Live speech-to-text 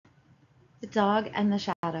The Dog and the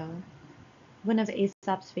Shadow, one of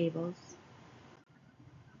Aesop's fables.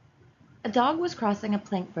 A dog was crossing a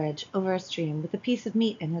plank bridge over a stream with a piece of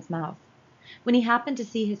meat in his mouth, when he happened to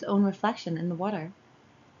see his own reflection in the water.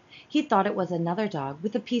 He thought it was another dog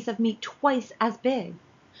with a piece of meat twice as big,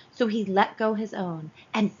 so he let go his own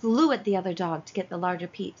and flew at the other dog to get the larger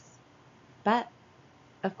piece. But,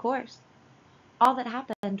 of course, all that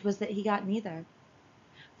happened was that he got neither,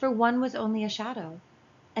 for one was only a shadow,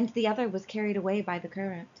 and the other was carried away by the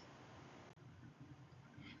current.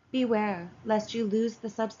 Beware lest you lose the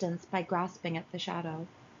substance by grasping at the shadow.